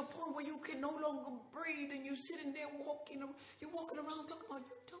you get to a point where you can no longer breathe, and you're sitting there you're walking around talking about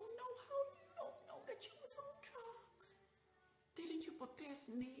you don't know that you was on drugs. Didn't you prepare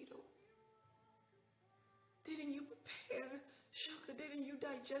the needle? Didn't you prepare the sugar? Didn't you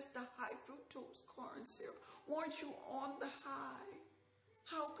digest the high fructose corn syrup? Weren't you on the high?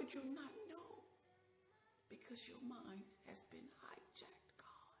 How could you not know? Because your mind has been hijacked,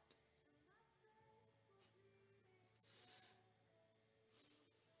 God.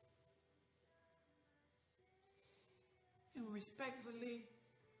 And respectfully,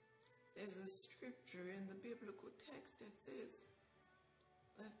 there's a scripture in the biblical text that says,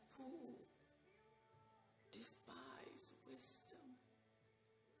 "Let fool despise wisdom,"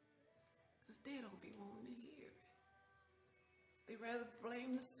 because they don't be wanting to hear it. They rather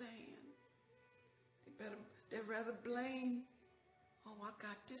blame the sand. They'd rather blame, oh, I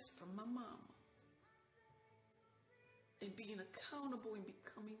got this from my mama, than being accountable and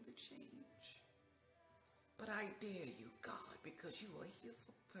becoming the change. But I dare you, God, because you are here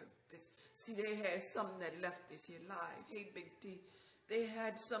for purpose. See, they had something that left this here alive. Hey, Big D, they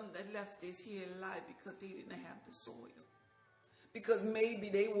had something that left this here alive because they didn't have the soil. Because maybe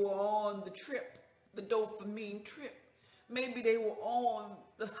they were on the trip, the dopamine trip. Maybe they were on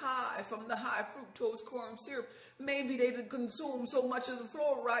the high from the high fructose corn syrup. Maybe they did consume so much of the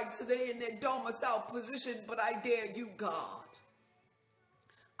fluoride today in their domicile position. But I dare you, God.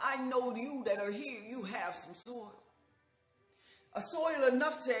 I know you that are here, you have some soil. A soil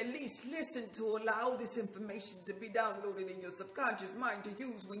enough to at least listen to allow this information to be downloaded in your subconscious mind to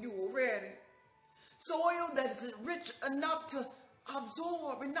use when you are ready. Soil that is rich enough to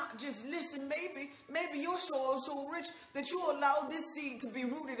absorb and not just listen. Maybe your soil is so rich that you allow this seed to be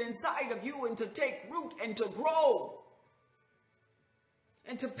rooted inside of you and to take root and to grow.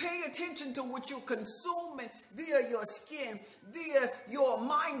 And to pay attention to what you're consuming via your skin, via your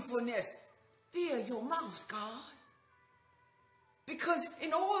mindfulness, via your mouth, God. Because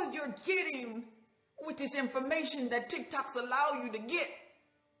in all you're getting with this information that TikToks allow you to get,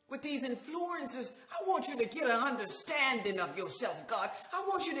 with these influencers, I want you to get an understanding of yourself, God. I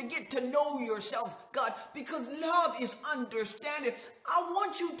want you to get to know yourself, God, because love is understanding. I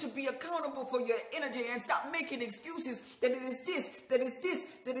want you to be accountable for your energy and stop making excuses that it is this, that is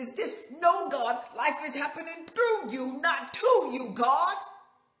this, that is this. No, God, life is happening through you, not to you, God.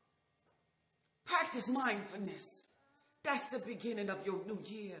 Practice mindfulness. That's the beginning of your new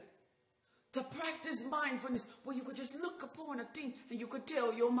year. To practice mindfulness where you could just look upon a thing and you could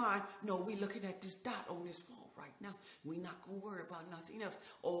tell your mind, no, we're looking at this dot on this wall right now. We're not going to worry about nothing else.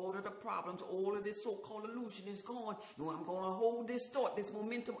 All of the problems, all of this so-called illusion is gone. No, I'm going to hold this thought, this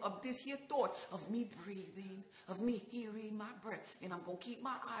momentum of this here thought of me breathing, of me hearing my breath. And I'm going to keep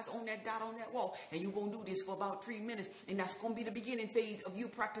my eyes on that dot on that wall. And you're going to do this for about 3 minutes. And that's going to be the beginning phase of you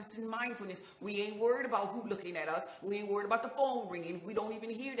practicing mindfulness. We ain't worried about who looking at us. We ain't worried about the phone ringing. We don't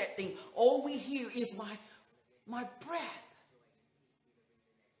even hear that thing. All we hear is my breath.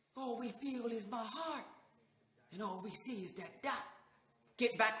 All we feel is my heart. And all we see is that dot.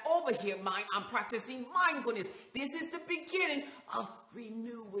 Get back over here, mind. I'm practicing mindfulness. This is the beginning of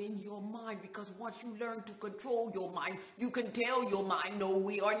renewing your mind, because once you learn to control your mind, you can tell your mind, no,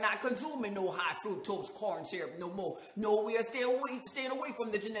 we are not consuming no high fructose corn syrup no more. No, we are staying away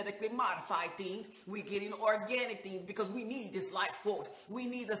from the genetically modified things. We're getting organic things because we need this life force. We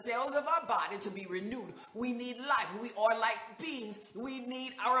need the cells of our body to be renewed. We need life. We are like beings. We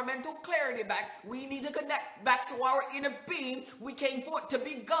need our mental clarity back. We need to connect back to our inner being. We came forth to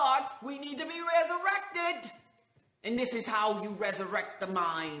be God. We need to be resurrected. And this is how you resurrect the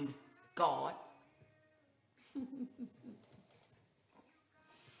mind, God.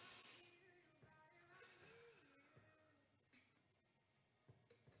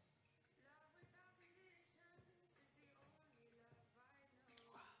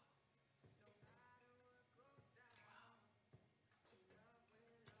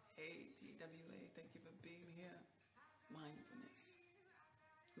 Hey, TWA, thank you for being here. Mindfulness.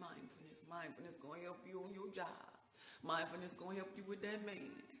 Mindfulness going to help you on your job. Mindfulness going to help you with that man.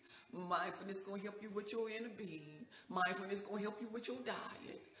 Mindfulness going to help you with your inner being. Mindfulness going to help you with your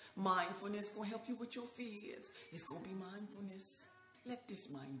diet. Mindfulness going to help you with your fears. It's going to be mindfulness. Let this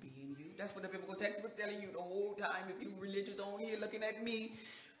mind be in you. That's what the biblical text was telling you the whole time. If you religious on here looking at me,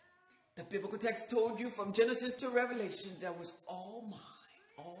 the biblical text told you from Genesis to Revelation that was all mine,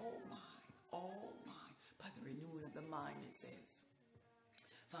 all mine, all mine. By the renewing of the mind, it says.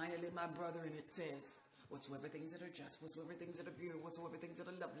 Finally, my brother, and it says, whatsoever things that are just, whatsoever things that are pure, whatsoever things that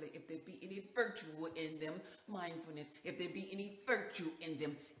are lovely, if there be any virtue in them, mindfulness, if there be any virtue in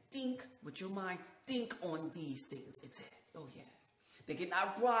them, think with your mind, think on these things, it said. Oh, yeah. They get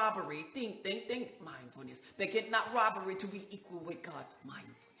not robbery, think, mindfulness. They get not robbery to be equal with God,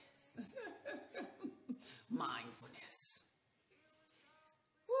 mindfulness. Mindfulness.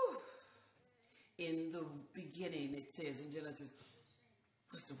 Whew. In the beginning, it says in Genesis,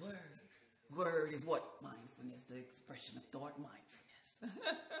 what's the word? Word is what? Mindfulness, the expression of thought, mindfulness.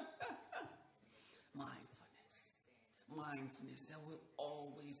 Mindfulness, that will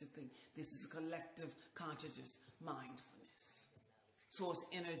always a thing. This is a collective consciousness, mindfulness. Source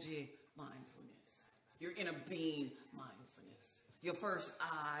energy, mindfulness. Your inner being, mindfulness. Your first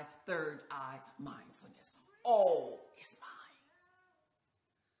eye, third eye, mindfulness. All is mind.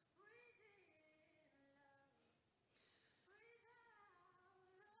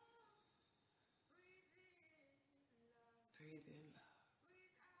 Breathe in love.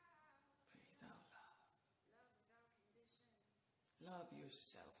 Breathe out love. Love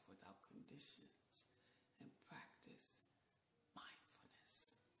yourself without conditions and practice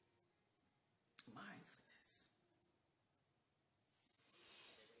mindfulness. Mindfulness.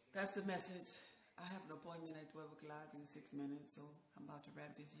 That's the message. I have an appointment at 12 o'clock in 6 minutes, so I'm about to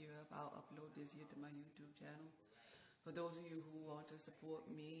wrap this year up. I'll upload this year to my YouTube channel. For those of you who want to support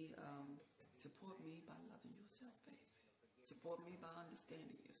me by loving yourself, baby. Support me by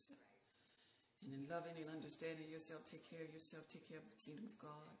understanding yourself. And in loving and understanding yourself, take care of yourself, take care of the kingdom of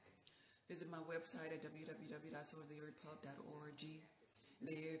God. Visit my website at www.souloftheearthpub.org.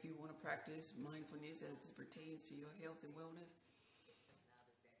 There, if you want to practice mindfulness as it pertains to your health and wellness,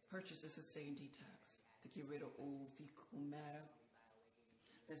 purchase a sustained detox to get rid of old fecal matter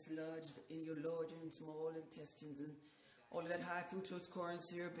that's lodged in your large and small intestines, and all of that high fructose corn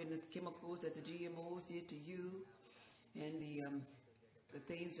syrup and the chemicals that the GMOs did to you, and the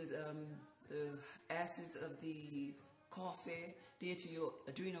things that the acids of the coffee did to your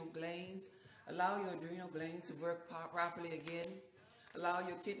adrenal glands. Allow your adrenal glands to work properly again. Allow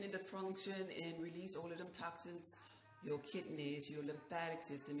your kidney to function and release all of them toxins. Your kidneys, your lymphatic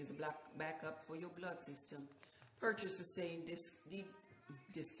system is a backup for your blood system. Purchase the same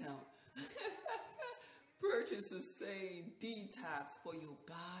discount. Purchase the same detox for your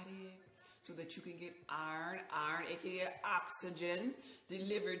body so that you can get iron, aka oxygen,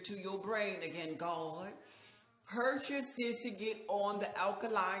 delivered to your brain again, God. Purchase this to get on the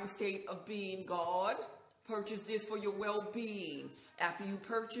alkaline state of being, God. Purchase this for your well-being. After you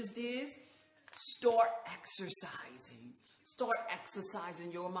purchase this, start exercising. Start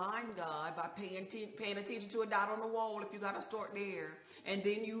exercising your mind, God, by paying attention to a dot on the wall if you got to start there. And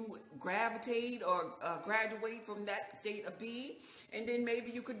then you gravitate or graduate from that state of being. And then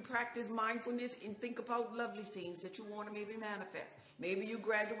maybe you could practice mindfulness and think about lovely things that you want to maybe manifest. Maybe you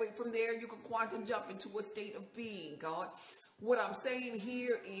graduate from there, you can quantum jump into a state of being, God. What I'm saying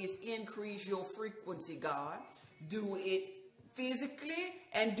here is increase your frequency, God. Do it physically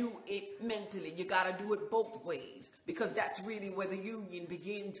and do it mentally. You got to do it both ways, because that's really where the union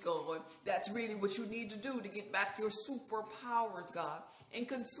begins, God. That's really what you need to do to get back your superpowers, God, and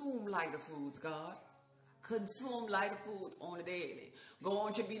consume lighter foods, God. Consume lighter foods on a daily.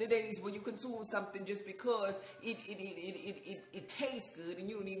 Gone should be the days when you consume something just because it tastes good and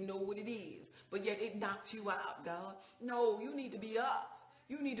you don't even know what it is. But yet it knocks you out, God. No, you need to be up.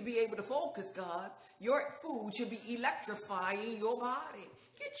 You need to be able to focus, God. Your food should be electrifying your body.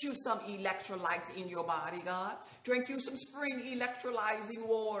 Get you some electrolytes in your body, God. Drink you some spring electrolyzing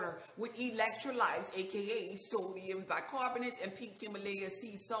water with electrolytes, aka sodium bicarbonate and pink Himalaya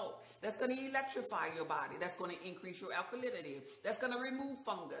sea salt. That's going to electrify your body. That's going to increase your alkalinity. That's going to remove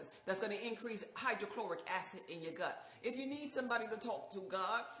fungus. That's going to increase hydrochloric acid in your gut. If you need somebody to talk to,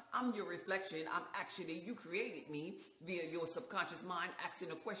 God, I'm your reflection. You created me via your subconscious mind, asking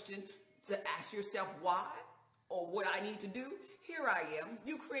a question to ask yourself why or what I need to do. Here I am.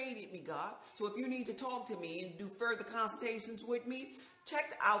 You created me, God. So if you need to talk to me and do further consultations with me,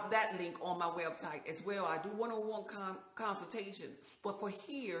 check out that link on my website as well. I do one-on-one consultations. But for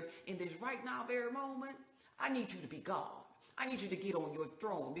here, in this right now very moment, I need you to be God. I need you to get on your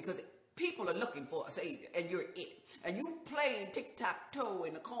throne because people are looking for a savior and you're it. And you playing tic-tac-toe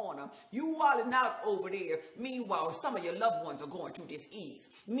in the corner. You wilding out over there. Meanwhile, some of your loved ones are going through this ease.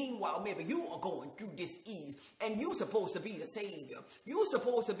 Meanwhile, maybe you are going through this ease. And you're supposed to be the savior. You're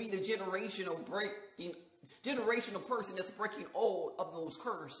supposed to be the generational person that's breaking all of those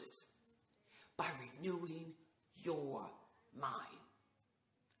curses by renewing your mind.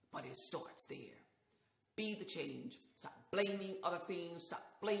 But it starts there. Be the change. Stop blaming other things. Stop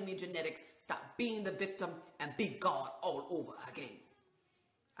blaming genetics. Stop being the victim and be God all over again.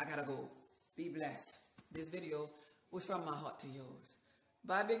 I gotta go. Be blessed. This video was from my heart to yours.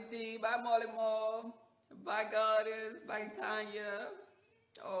 Bye, Big T. Bye, Molly Moore. Bye, Goddess. Bye, Tanya.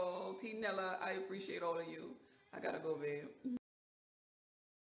 Oh, P. Nella. I appreciate all of you. I gotta go, babe.